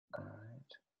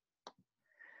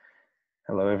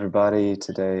Hello, everybody.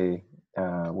 Today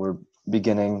we're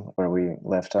beginning where we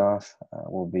left off.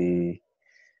 We'll be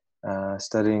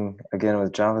studying again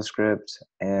with JavaScript,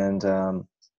 and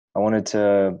I wanted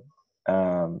to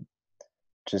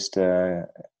just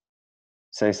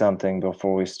say something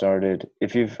before we started.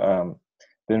 If you've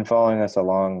been following us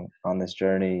along on this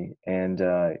journey and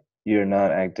you're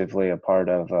not actively a part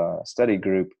of a study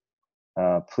group,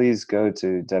 please go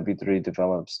to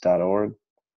w3develops.org.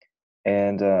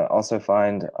 And also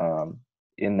find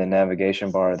in the navigation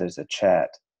bar, there's a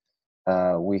chat.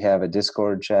 We have a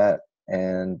Discord chat,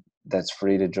 and that's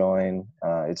free to join.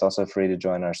 It's also free to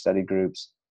join our study groups.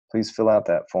 Please fill out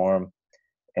that form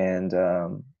and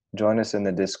join us in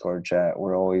the Discord chat.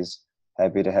 We're always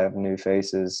happy to have new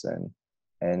faces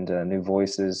and new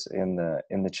voices in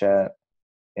the chat.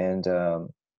 And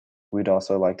we'd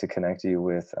also like to connect you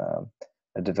with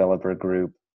a developer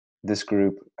group. This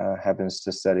group happens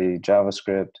to study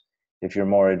JavaScript. If you're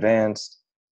more advanced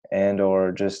and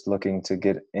or just looking to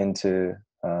get into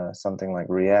something like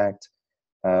React,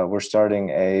 we're starting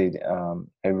a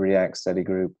React study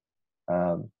group.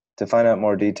 To find out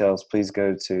more details, please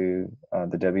go to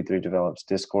the W3 Develops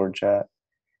Discord chat,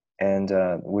 and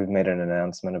we've made an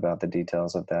announcement about the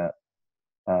details of that.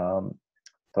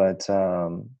 But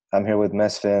I'm here with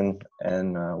Mesfin,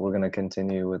 and we're going to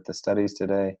continue with the studies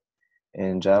today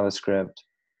in JavaScript.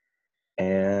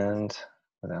 And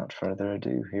without further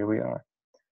ado, here we are.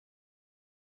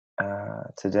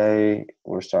 Today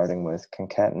we're starting with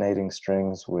concatenating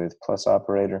strings with plus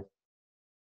operator.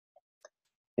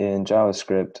 In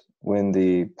JavaScript, when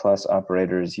the plus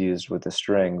operator is used with a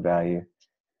string value,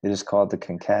 it is called the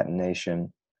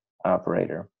concatenation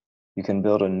operator. You can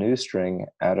build a new string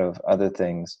out of other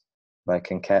things by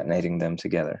concatenating them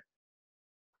together.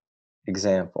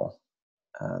 Example.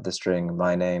 The string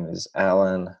my name is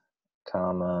Alan,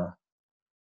 comma,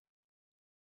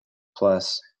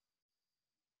 plus,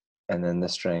 and then the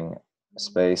string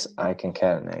space I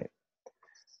concatenate.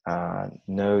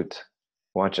 Note,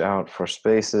 watch out for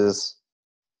spaces.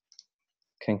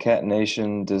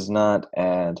 Concatenation does not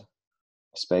add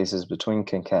spaces between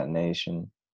concatenation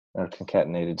or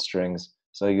concatenated strings,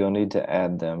 so you'll need to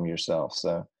add them yourself.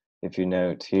 So if you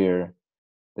note here,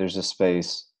 there's a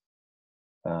space.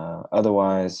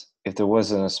 Otherwise, if there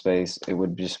wasn't a space, it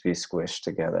would just be squished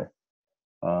together.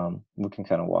 We can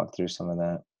kind of walk through some of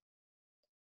that.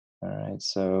 All right,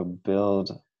 so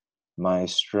build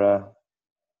Maestra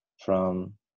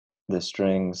from the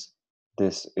strings.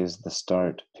 This is the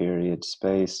start period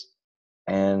space,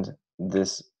 and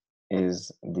this is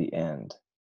the end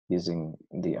using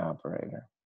the operator.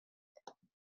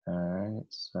 All right,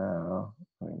 so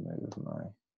let me move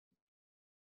my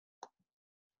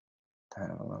I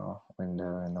have a little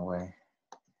window in the way.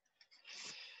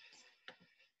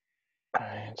 All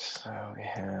right, so we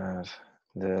have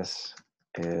this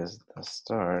is the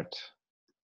start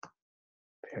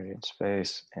period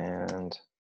space, and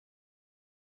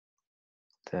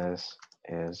this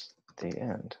is the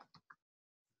end.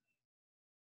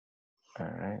 All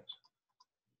right,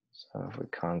 so if we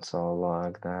console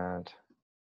log that,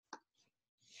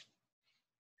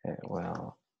 it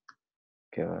will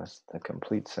give us the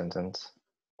complete sentence.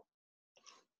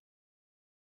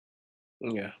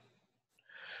 Yeah.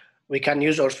 We can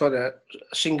use also the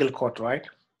single quote, right?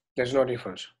 There's no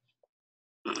difference.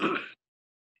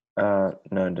 No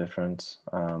difference.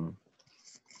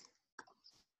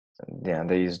 Yeah,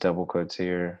 they use double quotes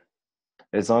here.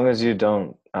 As long as you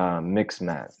don't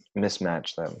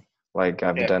mismatch them, like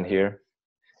I've done here.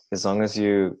 As long as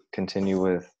you continue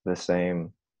with the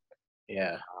same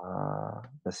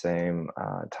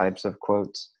types of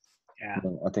quotes. Yeah.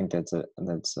 I think that's it.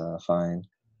 That's fine.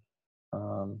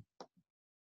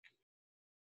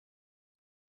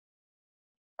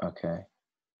 Okay.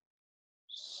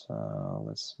 So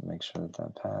let's make sure that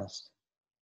that passed.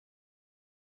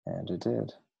 And it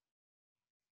did.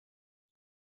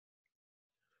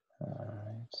 All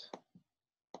right.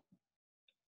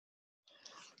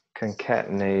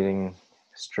 Concatenating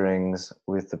strings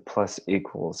with the plus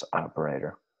equals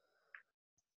operator.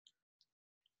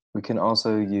 We can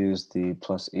also use the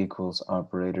plus equals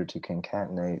operator to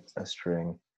concatenate a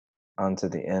string onto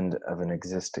the end of an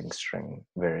existing string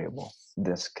variable.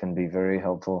 This can be very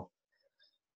helpful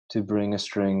to bring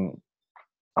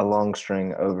a long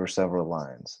string over several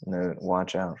lines. Note,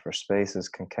 watch out for spaces.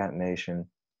 Concatenation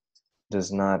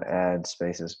does not add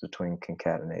spaces between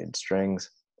concatenated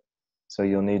strings, so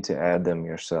you'll need to add them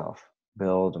yourself.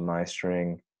 Build my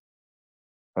string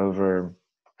over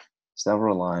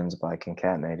several lines by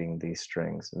concatenating these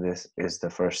strings. This is the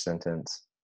first sentence,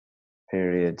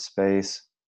 period, space.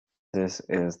 This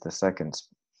is the second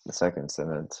the second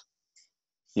sentence,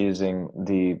 using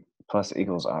the plus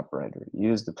equals operator.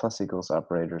 Use the plus equals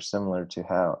operator similar to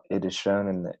how it is shown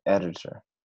in the editor.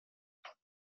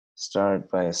 Start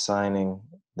by assigning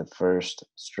the first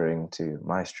string to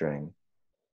my string,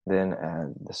 then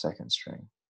add the second string.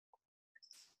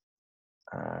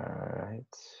 All right.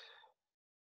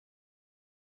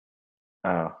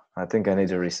 Oh, I think I need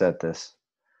to reset this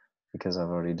because I've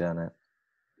already done it.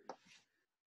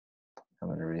 I'm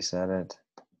going to reset it.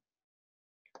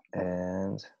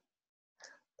 And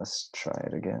let's try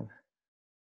it again.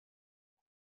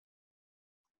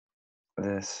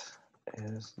 This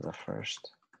is the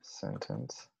first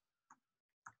sentence.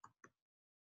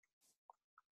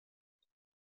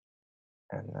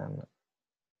 And then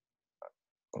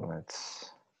let's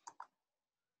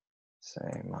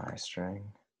say my string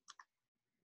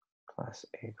plus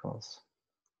equals.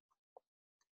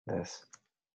 This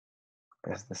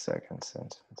is the second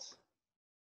sentence.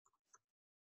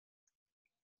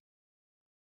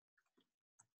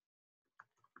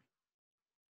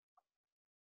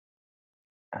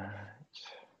 All right.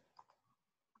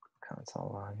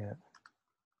 Console log it.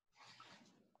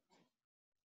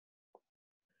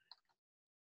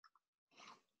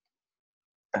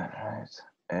 All right.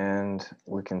 And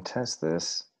we can test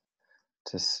this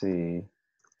to see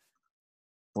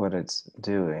what it's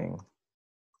doing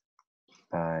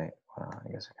by, well, I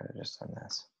guess I could have just done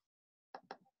this.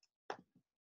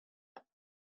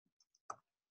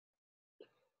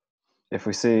 If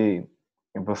we see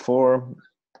before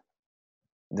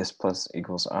this plus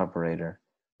equals operator,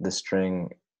 the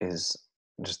string is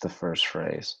just the first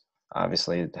phrase.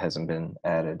 Obviously, it hasn't been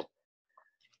added.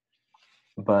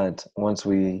 But once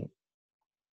we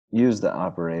use the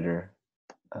operator,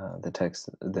 the text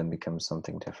then becomes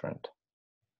something different.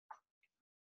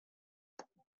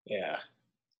 Yeah.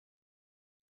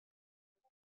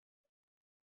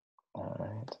 All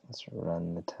right, let's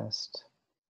run the test.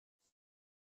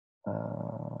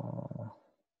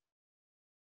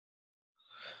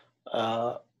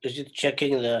 Is it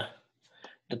checking the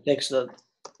text that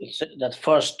it's that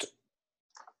first?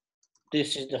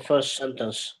 This is the first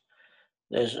sentence.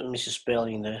 There's a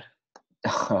misspelling there.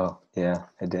 Oh, yeah,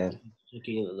 I did.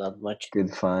 Checking that much.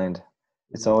 Good find.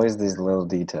 It's always these little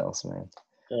details, man.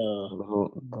 The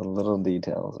little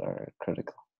details are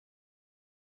critical.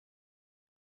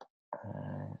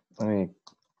 Let me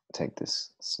take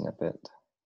this snippet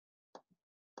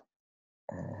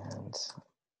and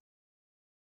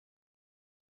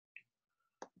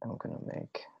I'm going to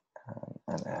make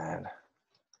an add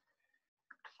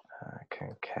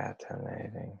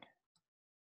concatenating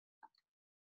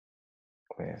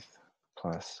with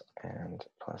plus and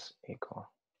plus equal.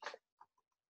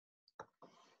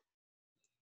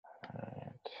 All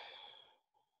right.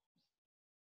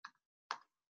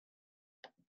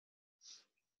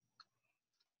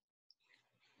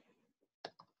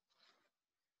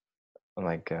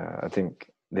 Like I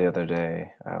think the other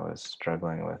day I was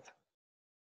struggling with,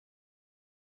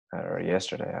 or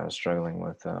yesterday I was struggling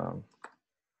with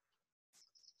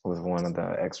one of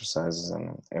the exercises,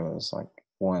 and it was like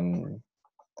one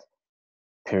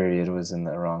period was in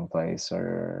the wrong place,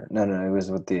 or no, it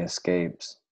was with the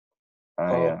escapes.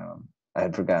 I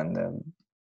had forgotten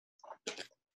to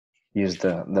use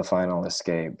the final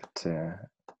escape to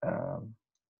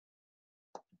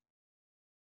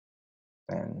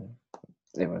and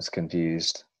it was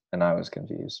confused, and I was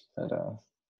confused, but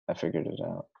I figured it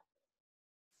out.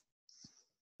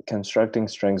 Constructing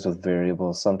strings with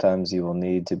variables, sometimes you will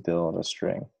need to build a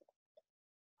string.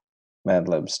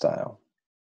 MATLAB style.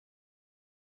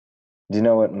 Do you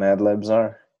know what MATLABs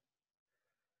are?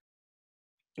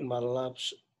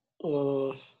 MATLABs.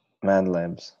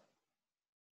 MATLABs.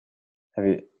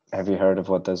 Have you heard of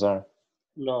what those are?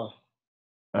 No.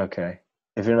 Okay.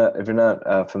 If you're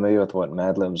not familiar with what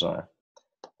MATLABs are,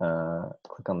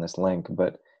 click on this link.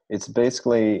 But it's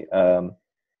basically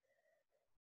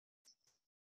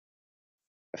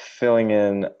filling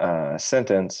in a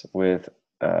sentence with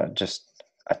just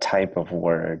a type of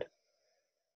word.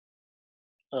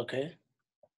 Okay.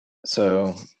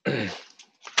 So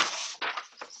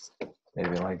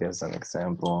maybe like as an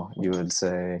example, you would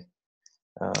say,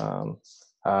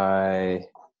 I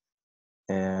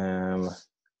am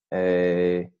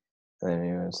a, then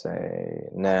you would say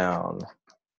noun.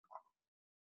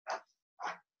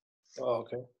 Oh,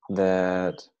 okay.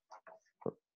 That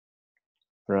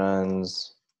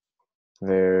runs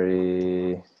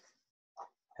very,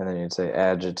 and then you'd say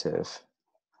adjective.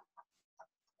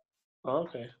 Oh,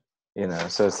 okay. You know,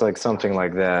 so it's like something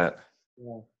like that.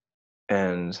 Yeah.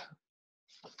 And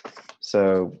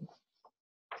so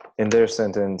in their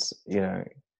sentence, you know,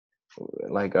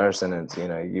 like our sentence, you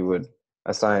know, you would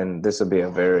assign, this would be a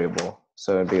variable.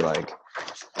 So it'd be like,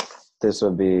 this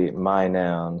would be my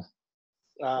noun,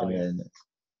 Oh, and yeah. then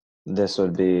this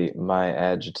would be my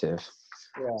adjective.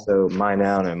 Yeah. So my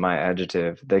noun and my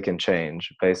adjective, they can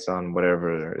change based on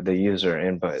whatever the user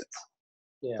inputs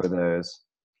Yeah. for those.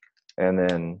 And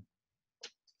then,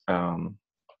 um,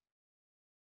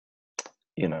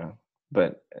 you know,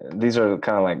 but these are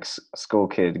kind of like school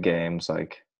kid games.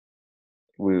 Like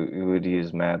we would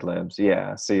use Mad Libs.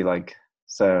 Yeah. See, like,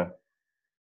 so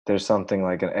there's something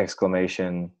like an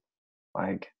exclamation,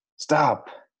 like, stop.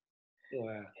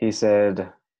 Yeah. He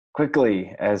said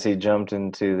quickly as he jumped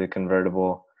into the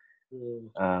convertible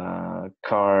Mm.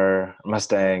 car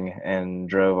Mustang and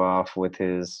drove off with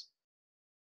his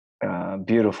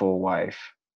beautiful wife.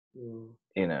 Mm.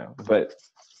 You know, but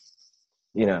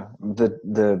you know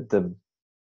the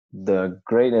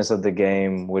greatness of the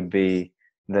game would be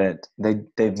that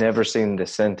they've never seen the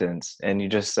sentence, and you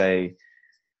just say,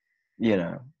 you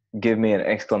know, give me an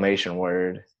exclamation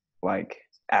word like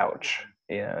ouch,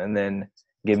 you know, and then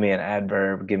give me an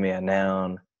adverb, give me a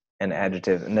noun, an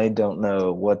adjective, and they don't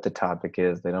know what the topic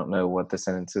is, they don't know what the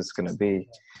sentence is going to be.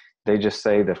 They just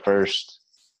say the first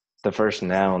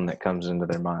noun that comes into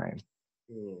their mind,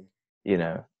 Mm. you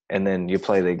know, and then you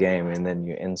play the game, and then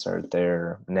you insert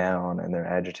their noun and their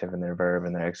adjective and their verb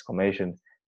and their exclamation,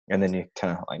 and then you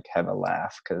kind of like have a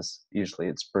laugh because usually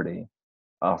it's pretty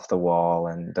off the wall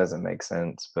and doesn't make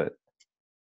sense, but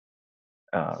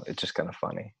it's just kind of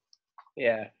funny.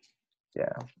 Yeah.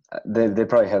 Yeah, they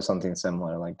probably have something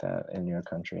similar like that in your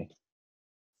country.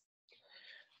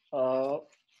 Uh,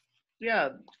 yeah.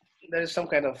 There is some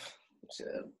kind of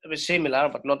a bit similar,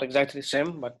 but not exactly the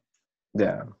same. But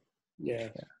Yeah, yeah.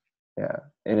 yeah.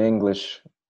 In English,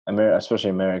 especially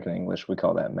American English, we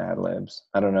call that Mad Libs.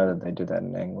 I don't know that they do that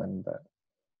in England, but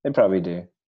they probably do.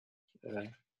 Yeah.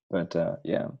 But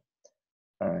yeah.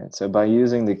 All right. So by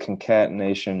using the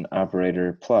concatenation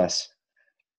operator plus,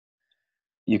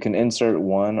 you can insert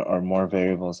one or more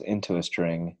variables into a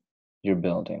string you're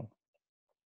building.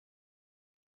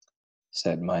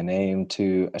 Set my name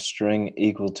to a string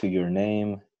equal to your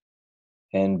name,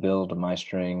 and build my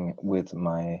string with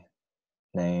my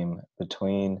name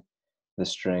between the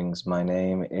strings my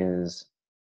name is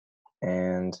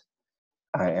and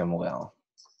I am well.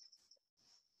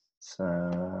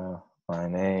 So my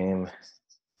name,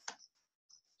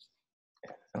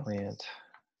 Elliot,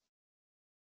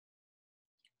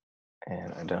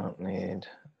 and I don't need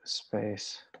a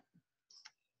space.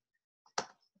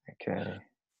 Okay.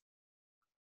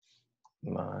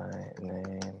 My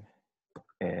name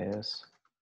is,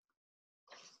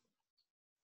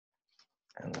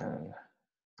 and then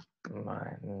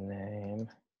my name,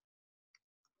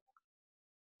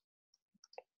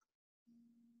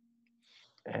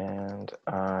 and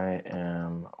I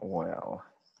am well,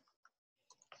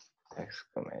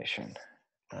 exclamation.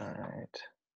 All right.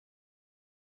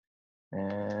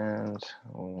 And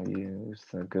we'll use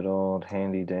the good old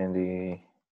handy dandy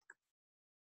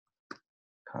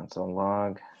console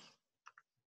log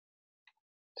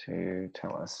to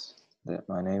tell us that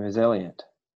my name is Elliot.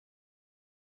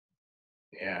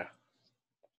 Yeah.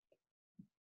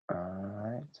 All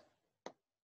right.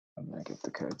 I'm going to get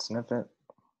the code snippet.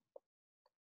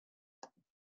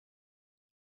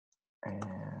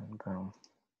 And boom.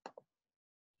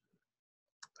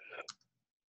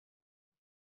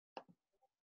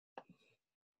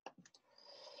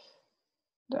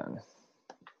 Done.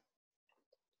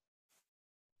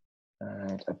 All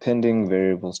right. Appending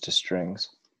variables to strings.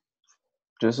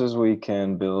 Just as we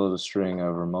can build a string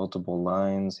over multiple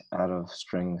lines out of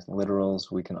string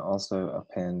literals, we can also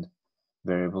append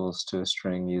variables to a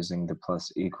string using the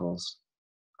plus equals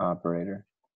operator.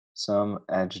 Some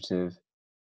adjective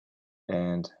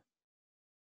and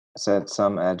set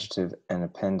some adjective and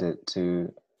append it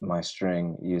to my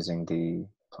string using the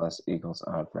plus equals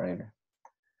operator.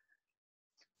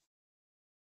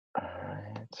 All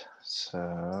right,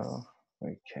 so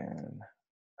we can,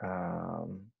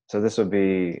 so this would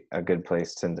be a good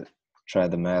place to try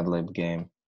the Mad Lib game.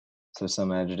 So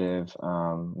some adjective,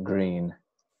 green,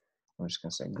 I'm just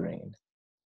gonna say green.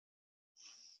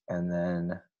 And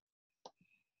then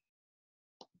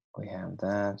we have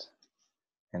that,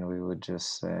 and we would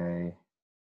just say,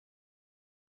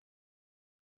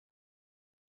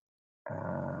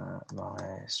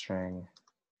 my string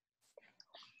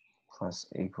plus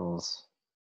equals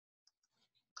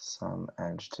some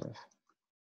adjective.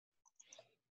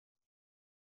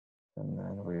 And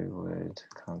then we would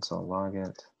console log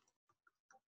it.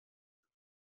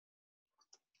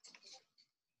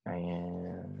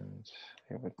 And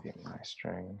it would be my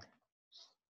string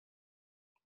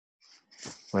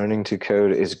Learning to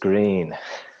code is green.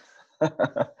 All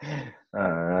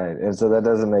right. And so that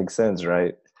doesn't make sense,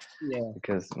 right? Yeah.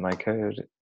 Because my code,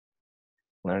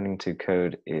 learning to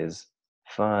code is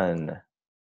fun.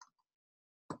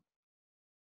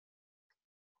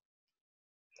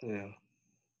 Yeah.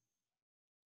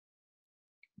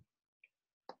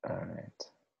 All right.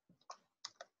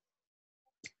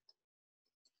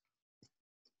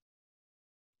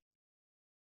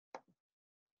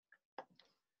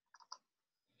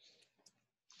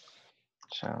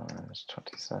 Challenge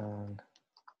 27.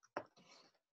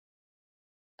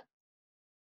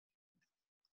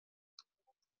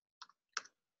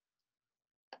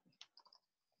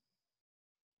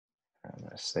 I'm going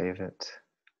to save it.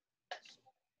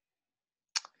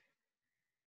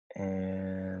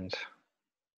 And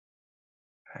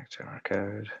back to our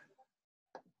code.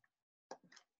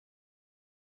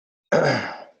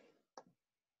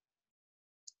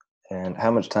 And how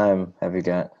much time have you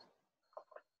got?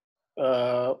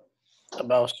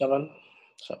 About 7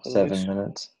 7 minutes.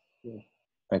 minutes? Yeah.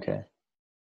 Okay.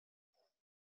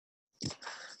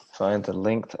 Find the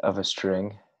length of a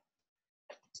string.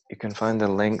 You can find the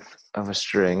length of a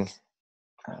string.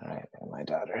 All right, and my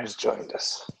daughter has joined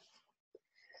us.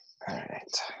 All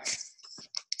right.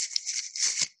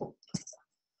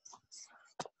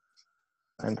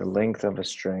 Find the length of a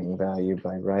string value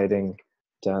by writing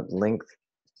 .length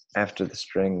after the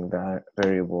string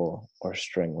variable or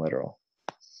string literal.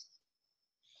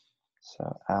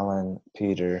 So Alan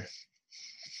Peter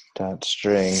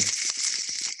 .string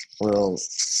will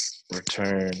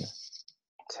return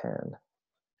 10.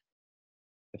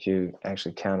 If you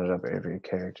actually counted up every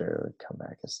character, it would come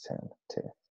back as 10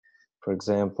 too. For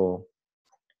example,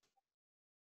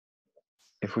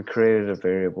 if we created a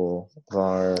variable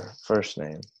var first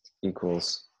name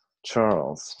equals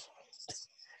Charles,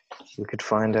 we could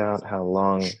find out how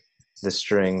long the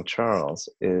string Charles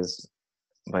is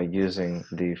by using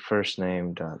the first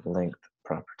name.length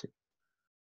property.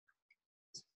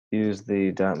 Use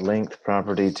the .length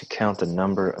property to count the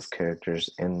number of characters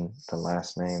in the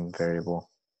last name variable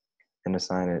and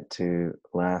assign it to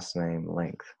last name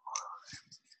length.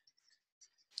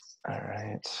 All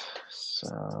right,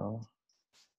 so,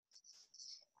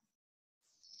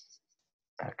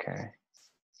 okay.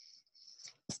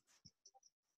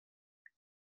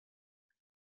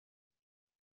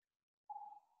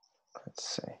 Let's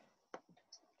see.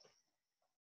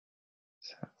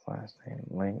 So last name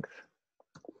length.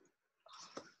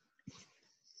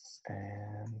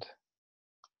 And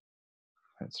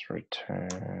let's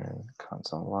return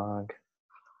console log.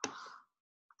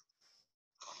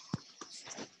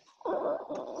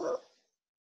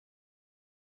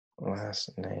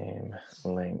 Last name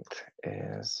length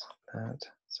is that.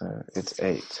 So it's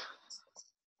 8.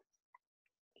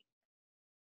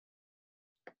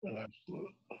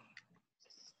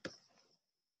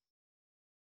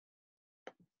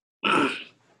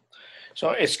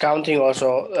 So it's counting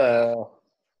also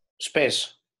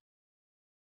space,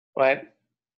 right?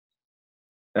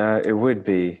 It would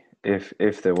be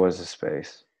if there was a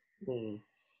space. Mm.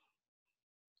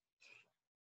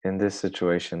 In this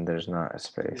situation, there's not a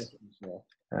space. Yeah.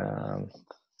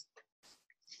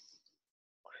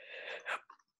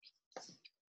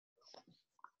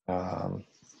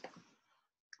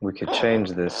 We could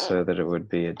change this so that it would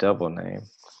be a double name,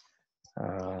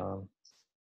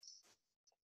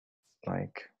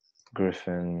 like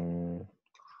Griffin,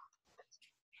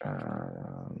 I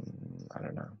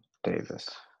don't know, Davis.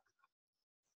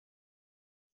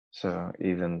 So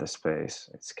even the space,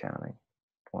 it's counting.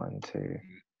 1, 2,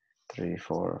 3,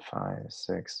 4, 5,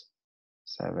 6,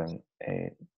 7,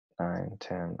 8, 9,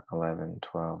 10, 11,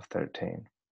 12, 13.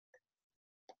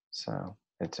 So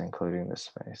it's including the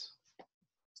space.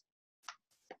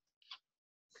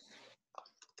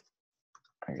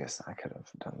 I guess I could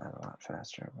have done that a lot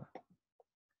faster. But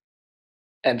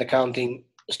And the counting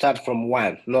starts from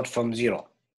 1, not from 0.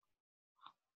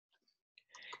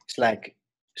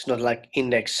 It's not like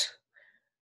index,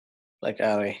 like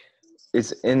array.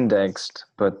 it's indexed,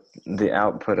 but the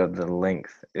output of the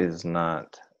length is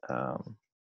not.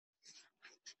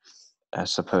 I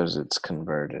suppose it's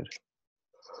converted.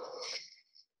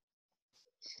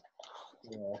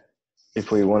 Yeah.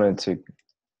 If we wanted to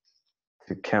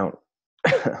count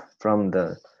from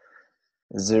the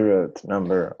 0th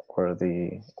number or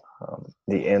the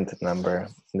nth number,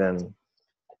 then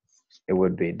it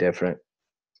would be different.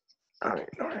 All right,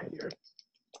 you're.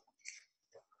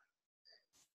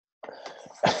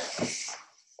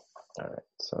 All right,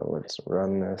 so let's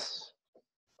run this.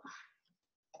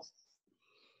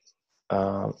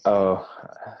 Oh,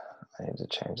 I need to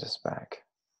change this back.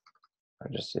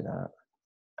 I'll just do that.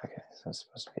 Okay, so it's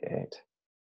supposed to be 8.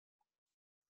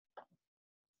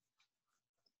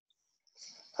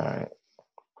 All right.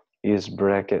 Use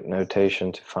bracket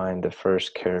notation to find the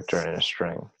first character in a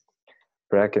string.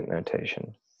 Bracket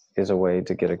notation is a way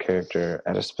to get a character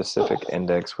at a specific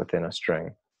index within a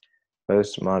string.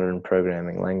 Most modern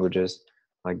programming languages,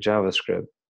 like JavaScript,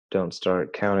 don't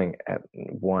start counting at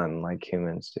 1 like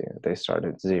humans do. They start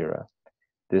at 0.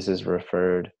 This is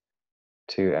referred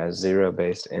to as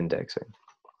zero-based indexing.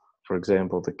 For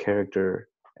example, the character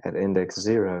at index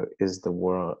 0 is the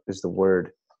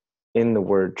word in the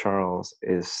word Charles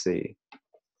is C.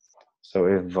 So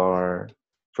if var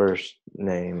first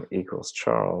name equals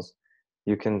Charles,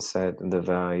 you can set the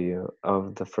value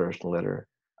of the first letter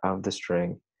of the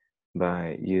string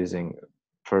by using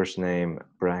first name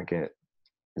bracket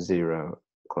 0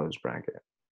 close bracket.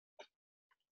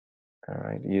 All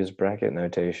right, use bracket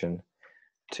notation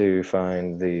to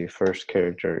find the first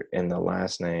character in the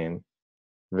last name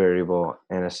variable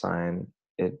and assign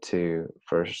it to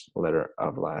first letter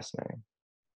of last name.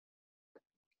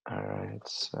 All right,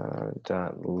 so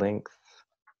dot length,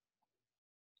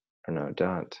 or no,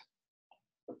 dot,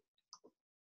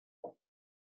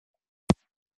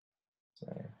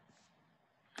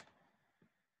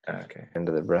 okay,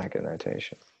 into the bracket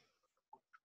notation.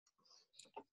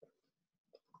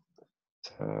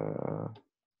 So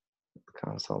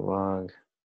console log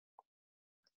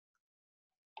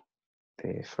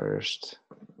the first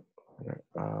letter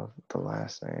of the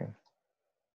last name.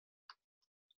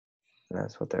 And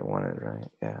that's what they wanted, right?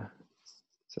 Yeah.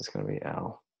 So it's going to be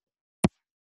L.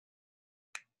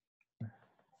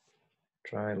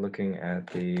 Try looking at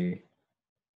the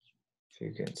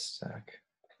Fugen stack.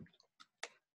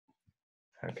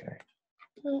 Okay.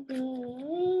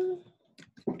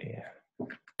 Yeah.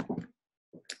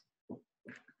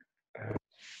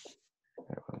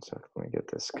 One sec. Let me get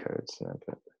this code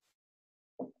snippet.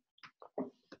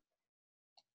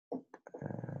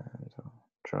 And I'll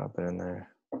drop it in there.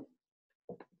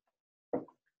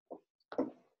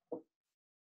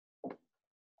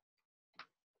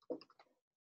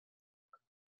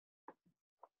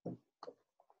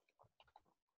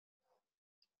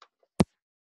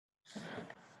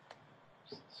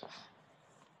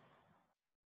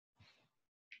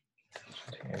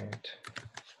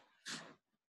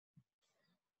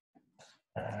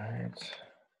 All right.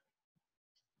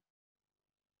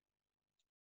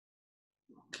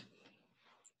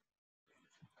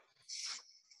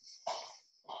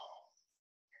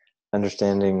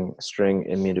 Understanding string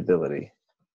immutability.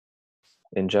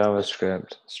 In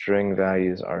JavaScript, string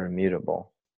values are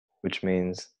immutable, which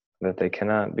means that they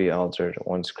cannot be altered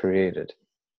once created.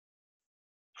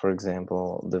 For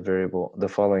example, the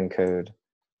following code,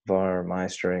 var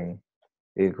myString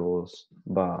equals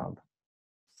Bob,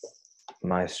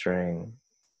 myString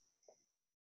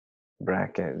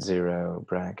bracket 0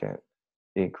 bracket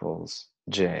equals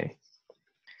J,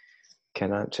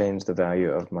 cannot change the value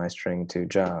of myString to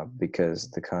job because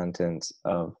the contents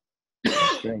of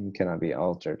string cannot be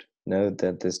altered. Note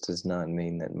that this does not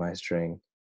mean that myString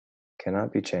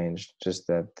cannot be changed, just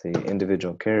that the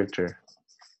individual characters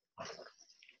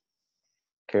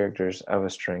of a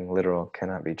string literal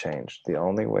cannot be changed. The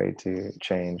only way to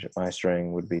change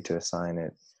myString would be to assign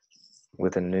it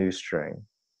with a new string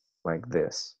like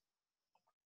this.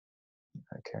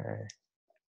 Okay.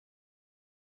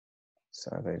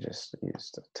 So they just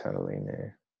used a totally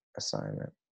new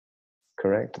assignment.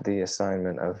 Correct the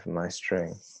assignment of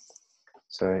myString.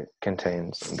 So it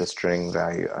contains the string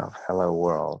value of hello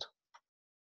world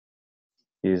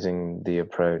using the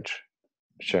approach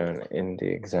shown in the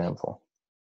example.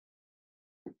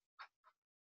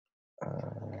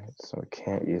 So we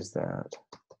can't use that.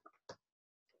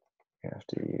 We have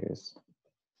to use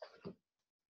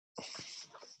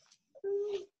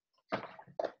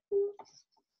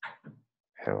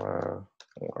hello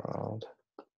world.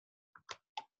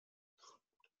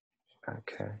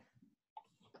 Okay.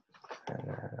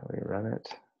 And we run it,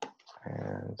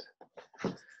 and I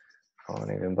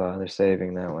won't even bother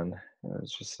saving that one. It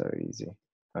was just so easy.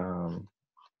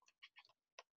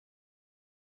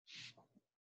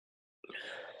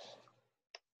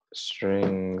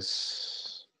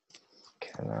 Strings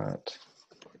cannot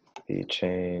be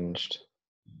changed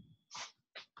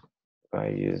by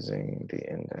using the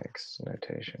index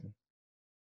notation.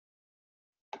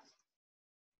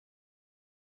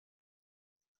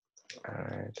 All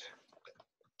right.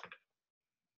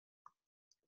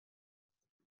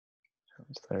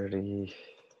 Times 30.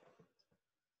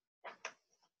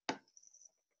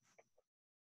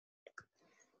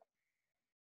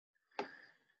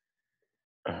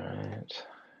 All right.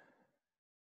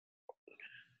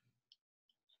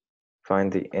 find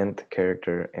the nth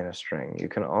character in a string. You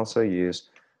can also use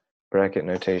bracket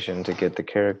notation to get the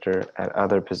character at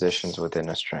other positions within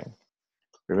a string.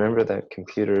 Remember that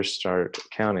computers start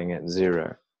counting at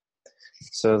 0.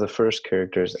 So the first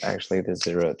character is actually the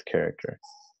 0th character.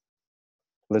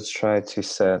 Let's try to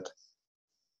set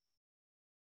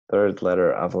third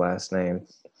letter of last name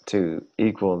to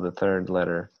equal the third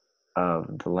letter of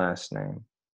the last name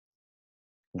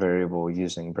variable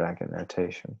using bracket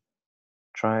notation.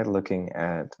 Try looking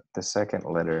at the second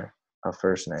letter of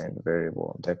first name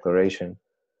variable declaration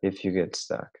if you get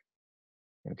stuck.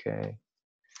 Okay,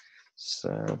 so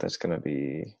that's going to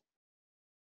be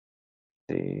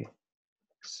the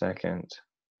second,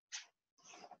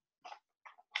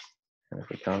 and if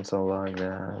we console log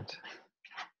that,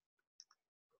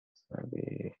 it's going to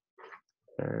be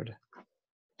third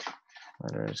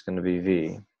letter is going to be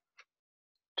V,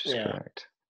 which is correct.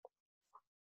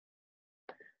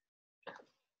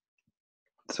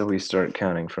 So we start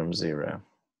counting from 0.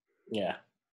 Yeah.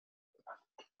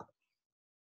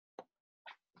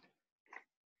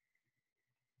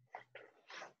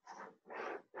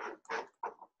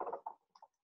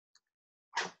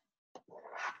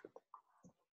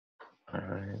 All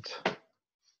right.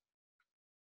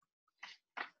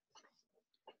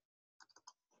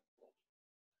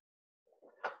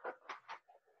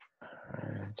 All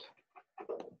right.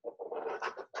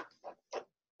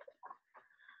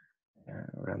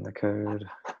 Run the code.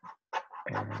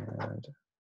 And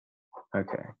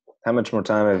okay. How much more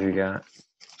time have you got?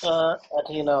 I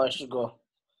think now I should go.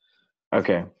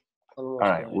 Okay. Almost All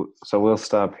right. there. So we'll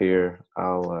stop here.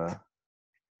 I'll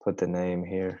put the name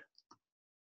here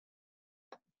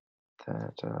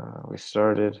that we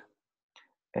started.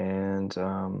 And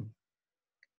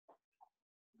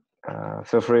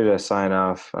feel free to sign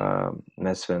off,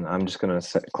 Mesfin. I'm just going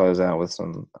to close out with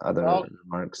some other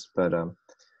remarks. But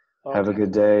have a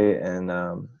good day, and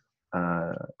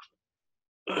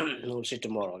we'll see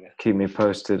tomorrow again. keep me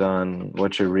posted on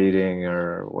what you're reading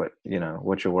or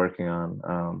what you're working on.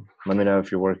 Let me know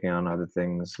if you're working on other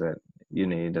things that you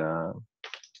need a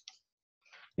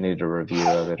review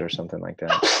of it or something like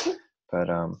that. But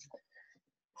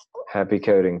happy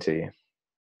coding to you.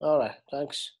 All right,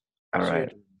 thanks. All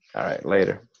right,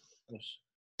 later. Yes.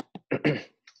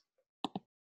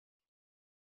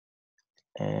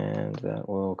 And that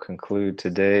will conclude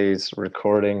today's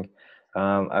recording.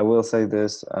 I will say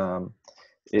this: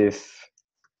 if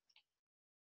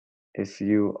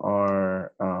you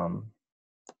are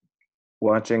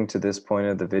watching to this point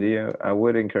of the video, I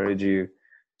would encourage you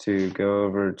to go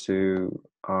over to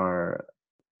our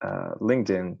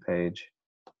LinkedIn page.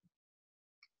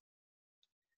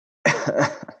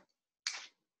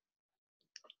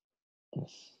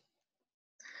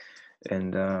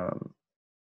 And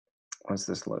once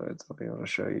this loads, I'll be able to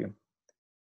show you.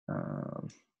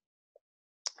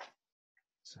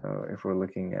 So if we're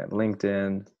looking at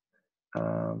LinkedIn,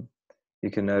 you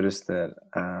can notice that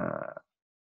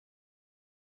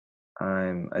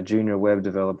I'm a junior web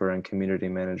developer and community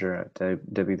manager at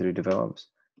W3 Develops.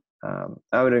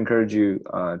 I would encourage you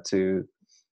to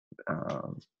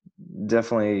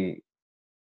definitely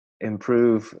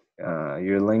improve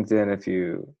your LinkedIn if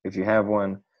you have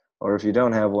one, or if you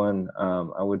don't have one.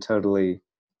 I would totally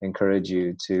encourage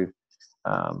you to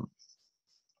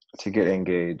get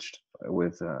engaged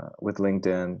with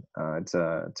LinkedIn. It's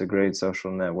a great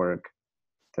social network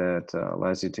that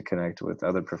allows you to connect with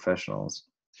other professionals,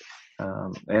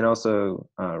 and also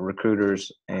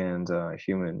recruiters and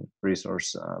human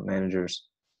resource managers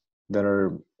that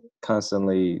are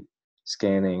constantly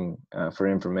scanning for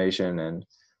information and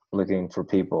looking for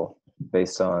people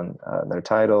based on their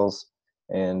titles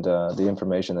and the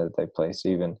information that they place.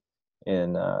 Even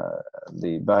in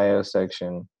the bio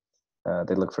section,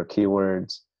 they look for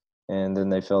keywords, and then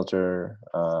they filter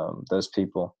those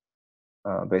people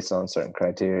based on certain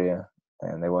criteria,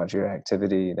 and they watch your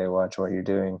activity, they watch what you're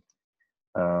doing.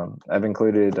 I've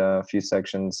included a few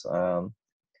sections.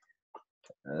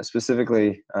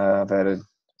 Specifically, I've added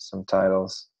some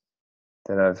titles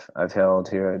that I've held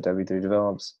here at W3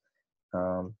 Develops.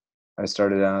 I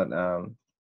started out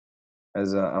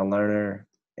as a learner,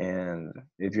 and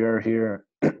if you're here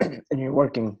and you're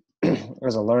working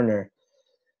as a learner,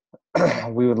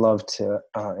 we would love to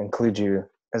include you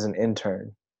as an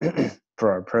intern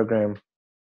for our program.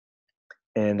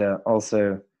 And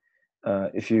also,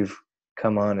 if you've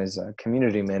come on as a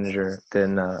community manager,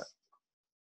 then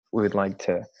we would like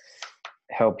to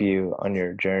help you on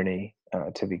your journey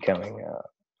to becoming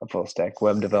a full stack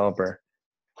web developer.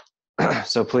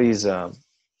 So please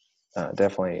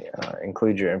definitely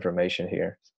include your information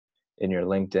here in your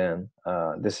LinkedIn.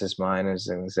 This is mine as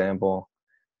an example.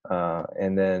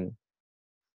 And then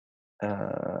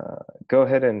go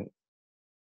ahead and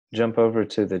jump over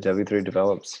to the W3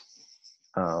 Develops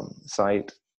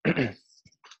site.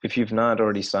 If you've not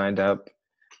already signed up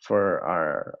for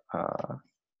our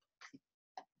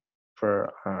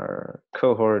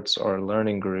cohorts or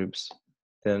learning groups,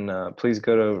 then please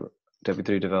go to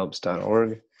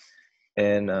w3develops.org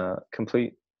and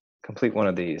complete one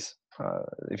of these.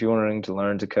 If you're wanting to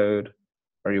learn to code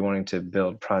or you're wanting to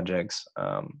build projects,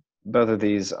 both of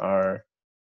these are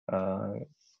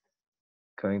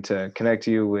going to connect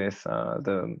you with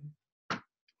the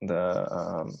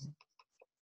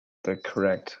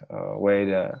correct way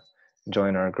to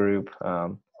join our group.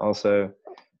 Also,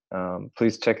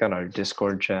 please check out our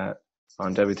Discord chat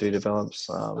on W3 Develops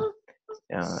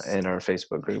and our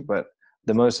Facebook group. But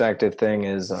the most active thing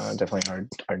is definitely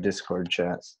our Discord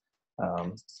chat.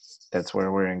 That's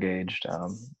where we're engaged.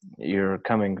 You're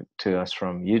coming to us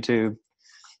from YouTube,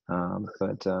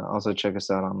 but also check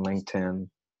us out on LinkedIn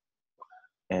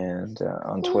and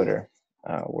on Twitter.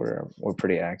 We're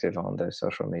pretty active on those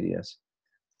social medias.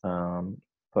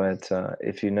 But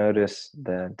if you notice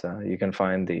that you can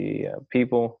find the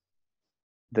people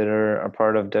that are a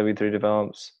part of W3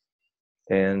 Develops,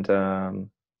 and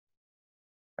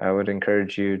I would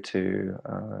encourage you to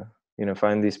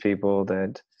find these people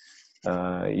that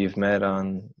you've met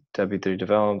on W3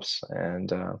 Develops,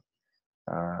 and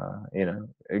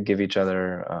give each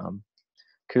other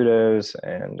kudos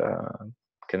and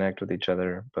connect with each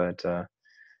other, but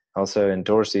also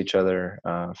endorse each other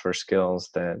for skills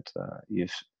that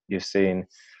you've seen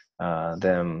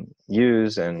them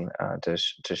use, and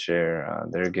to share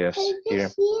their gifts here.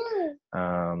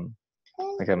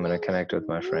 Like I'm going to connect with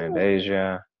my friend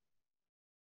Asia,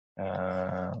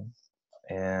 and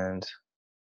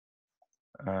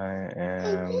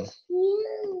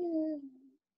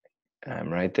I'm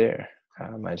right there.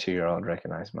 My 2-year-old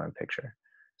recognized my picture.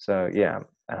 So yeah,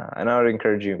 and I would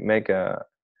encourage you, make a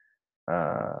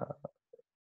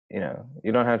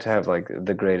you don't have to have like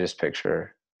the greatest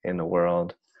picture in the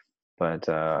world, but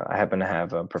I happen to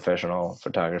have a professional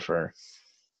photographer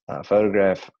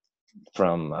photograph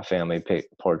from a family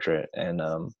portrait, and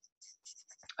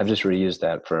I've just reused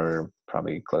that for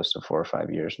probably close to 4 or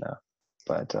 5 years now.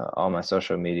 But all my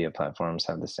social media platforms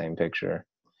have the same picture,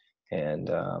 and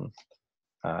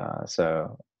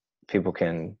so people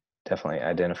can definitely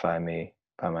identify me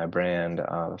by my brand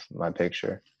of my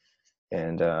picture,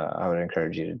 and I would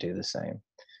encourage you to do the same.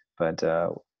 But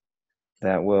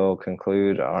that will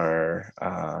conclude our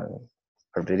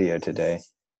video today.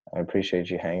 I appreciate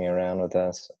you hanging around with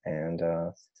us, and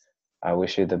I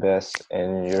wish you the best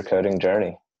in your coding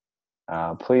journey.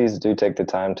 Please do take the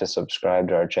time to subscribe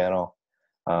to our channel,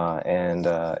 and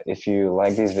if you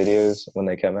like these videos when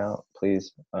they come out,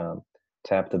 please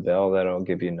tap the bell. That'll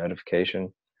give you a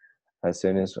notification as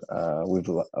soon as we've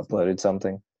uploaded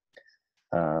something.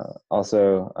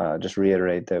 Also, just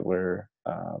reiterate that we're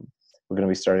going to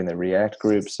be starting the React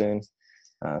group soon.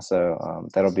 So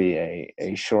that'll be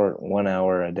a short 1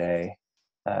 hour a day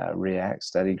React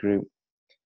study group.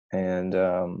 And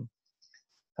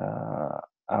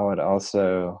I would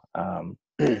also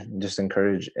just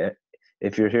encourage,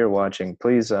 if you're here watching,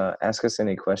 please ask us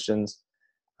any questions.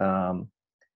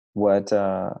 What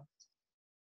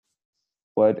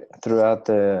throughout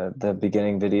the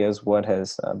beginning videos, what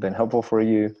has been helpful for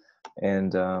you,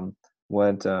 and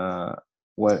what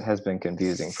has been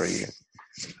confusing for you.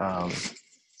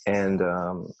 And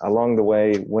along the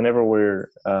way, whenever we're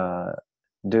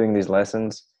doing these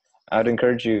lessons, I would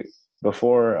encourage you,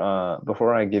 before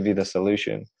I give you the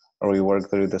solution or we work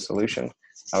through the solution,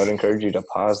 I would encourage you to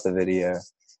pause the video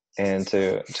and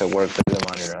to work through them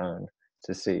on your own,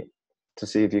 to see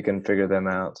if you can figure them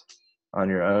out on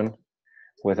your own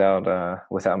without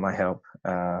my help.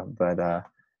 But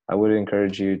I would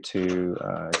encourage you to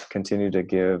continue to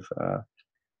give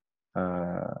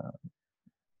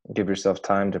yourself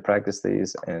time to practice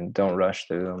these, and don't rush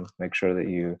through them. Make sure that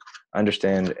you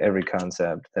understand every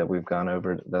concept that we've gone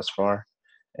over thus far,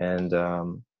 and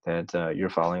that you're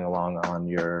following along on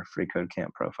your Free Code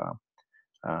Camp profile.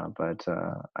 But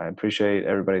I appreciate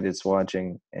everybody that's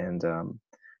watching, and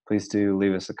please do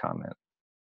leave us a comment.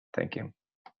 Thank you.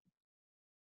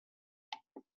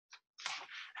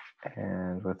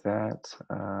 And with that,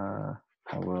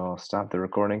 I will stop the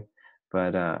recording,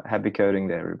 but happy coding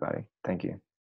to everybody. Thank you.